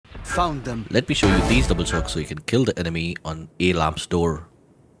Found them. Let me show you these double shocks so you can kill the enemy on A lamp's door.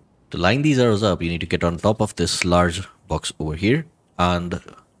 To line these arrows up, you need to get on top of this large box over here and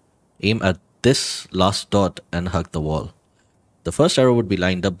aim at this last dot and hug the wall. The first arrow would be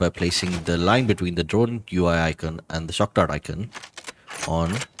lined up by placing the line between the drone UI icon and the shock dart icon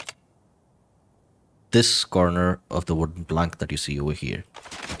on this corner of the wooden plank that you see over here.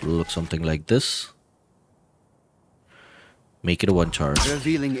 It will look something like this. Make it a 1 charge.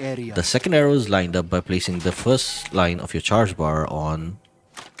 Revealing area. The second arrow is lined up by placing the first line of your charge bar on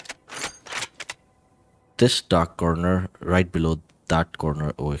this dark corner right below that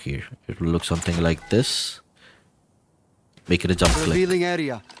corner over here. It will look something like this. Make it a jump click. Revealing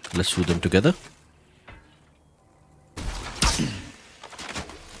area. Let's do them together.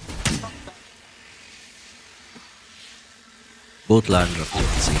 Both land roughly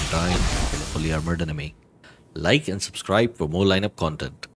at the same time in a fully armored enemy. Like and subscribe for more lineup content.